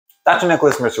Dr.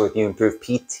 Nicholas Mercer with uImproved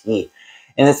PT.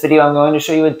 In this video, I'm going to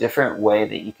show you a different way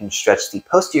that you can stretch the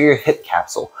posterior hip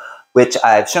capsule, which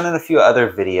I've shown in a few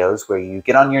other videos where you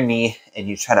get on your knee and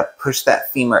you try to push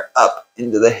that femur up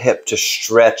into the hip to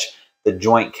stretch the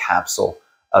joint capsule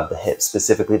of the hip,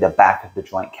 specifically the back of the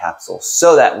joint capsule,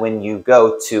 so that when you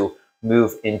go to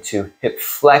move into hip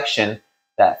flexion,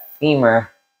 that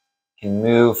femur can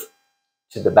move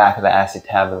to the back of the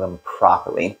acetabulum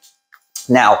properly.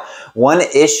 Now, one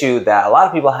issue that a lot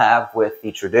of people have with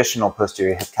the traditional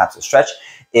posterior hip capsule stretch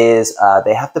is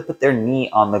they have to put their knee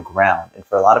on the ground. And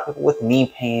for a lot of people with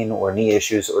knee pain or knee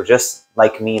issues, or just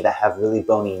like me that have really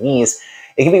bony knees,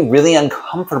 it can be really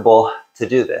uncomfortable to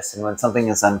do this. And when something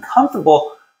is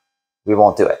uncomfortable, we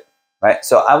won't do it, right?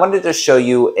 So I wanted to show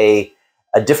you a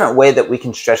different way that we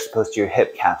can stretch the posterior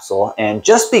hip capsule. And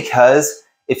just because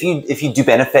if you do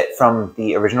benefit from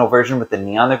the original version with the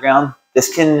knee on the ground,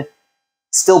 this can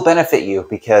still benefit you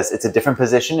because it's a different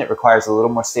position. It requires a little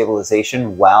more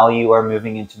stabilization while you are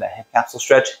moving into that hip capsule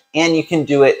stretch. And you can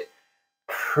do it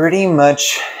pretty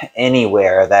much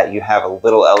anywhere that you have a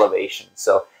little elevation.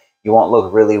 So you won't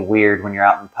look really weird when you're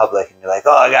out in public and you're like,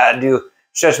 oh, I gotta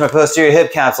stretch my posterior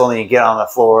hip capsule, and then you get on the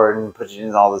floor and put it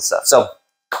in all this stuff. So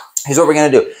here's what we're gonna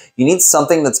do. You need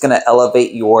something that's gonna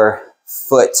elevate your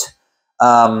foot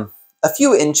a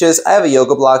few inches. I have a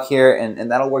yoga block here,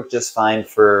 and that'll work just fine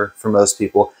for most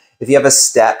people. If you have a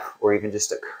step or even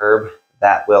just a curb,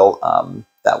 that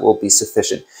will be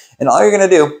sufficient. And all you're gonna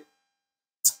do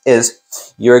is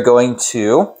you're going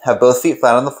to have both feet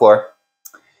flat on the floor,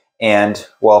 and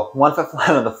well, one foot flat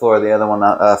on the floor, the other one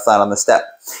flat on the step.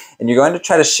 And you're going to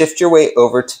try to shift your weight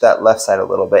over to that left side a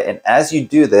little bit. And as you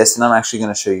do this, and I'm actually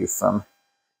going to show you from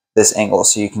this angle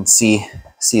so you can see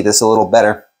this a little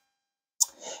better.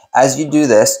 As you do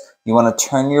this, you want to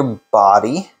turn your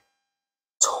body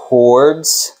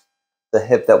towards the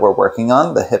hip that we're working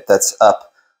on, the hip that's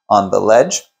up on the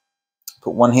ledge.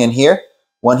 Put one hand here.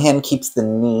 One hand keeps the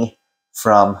knee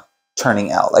from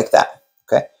turning out like that,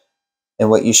 okay? And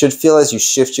what you should feel as you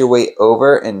shift your weight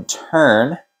over and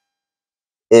turn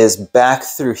is back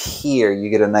through here, you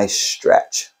get a nice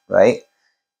stretch, right?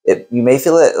 You may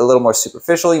feel it a little more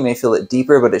superficial, you may feel it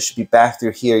deeper, but it should be back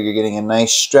through here. You're getting a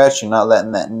nice stretch. You're not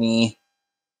letting that knee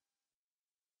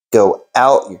go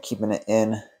out. You're keeping it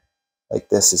in like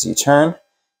this as you turn.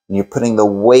 And you're putting the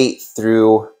weight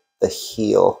through the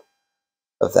heel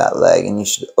of that leg. And you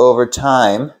should, over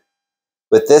time,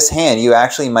 with this hand, you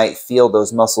actually might feel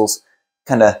those muscles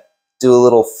kind of do a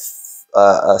little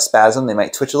spasm. They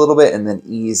might twitch a little bit and then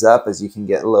ease up as you can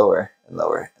get lower and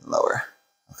lower and lower.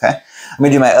 Okay, I'm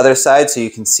gonna do my other side so you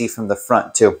can see from the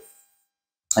front too.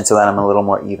 And so that I'm a little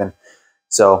more even.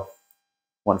 So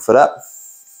one foot up,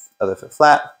 other foot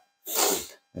flat.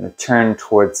 I'm gonna turn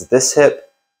towards this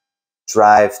hip,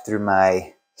 drive through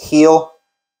my heel,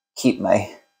 keep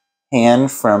my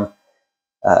hand from,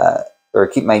 or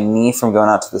keep my knee from going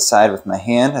out to the side with my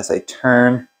hand as I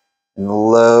turn and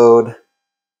load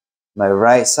my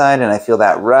right side, and I feel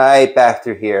that right back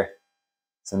through here.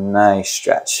 It's a nice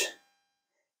stretch.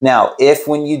 Now, if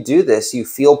when you do this, you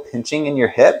feel pinching in your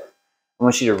hip, I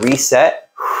want you to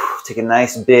reset, take a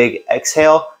nice big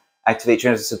exhale, activate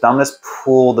transverse abdominis,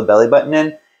 pull the belly button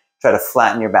in, try to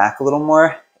flatten your back a little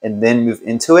more, and then move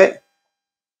into it.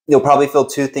 You'll probably feel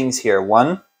two things here.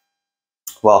 One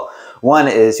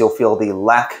is you'll feel the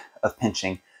lack of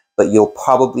pinching, but you'll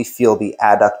probably feel the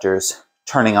adductors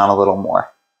turning on a little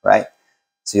more, right?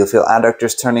 So you'll feel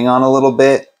adductors turning on a little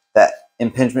bit, that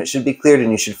impingement should be cleared,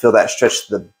 and you should feel that stretch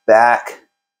to the back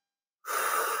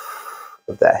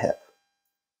of that hip.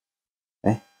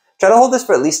 Okay. Try to hold this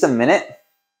for at least a minute.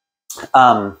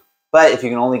 But if you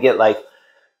can only get like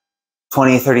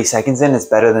 20, 30 seconds in, it's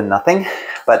better than nothing.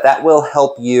 But that will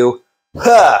help you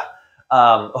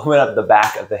open up the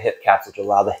back of the hip capsule to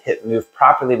allow the hip move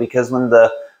properly, because when the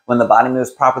body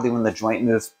moves properly, when the joint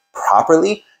moves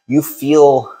properly, you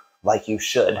feel like you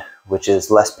should, which is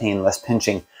less pain, less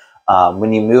pinching.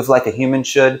 When you move like a human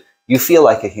should, you feel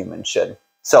like a human should.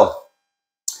 So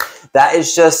that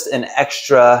is just an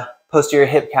extra posterior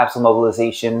hip capsule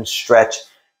mobilization stretch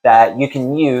that you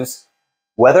can use.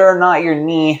 Whether or not your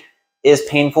knee is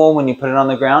painful when you put it on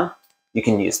the ground, you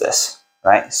can use this,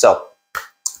 right? So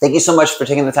thank you so much for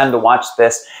taking the time to watch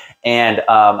this. And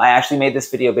I actually made this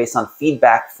video based on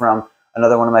feedback from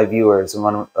another one of my viewers and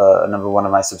another one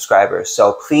of my subscribers.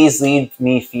 So please leave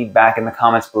me feedback in the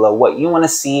comments below what you want to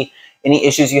see, any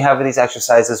issues you have with these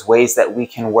exercises, ways that we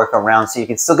can work around so you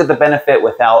can still get the benefit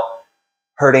without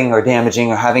hurting or damaging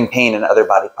or having pain in other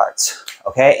body parts.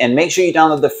 Okay, and make sure you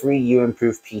download the free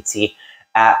uImproved PT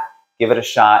app. Give it a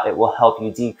shot. It will help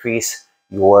you decrease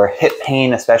your hip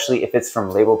pain, especially if it's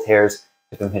from labral tears,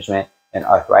 hip impingement, and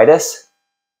arthritis.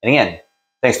 And again,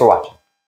 thanks for watching.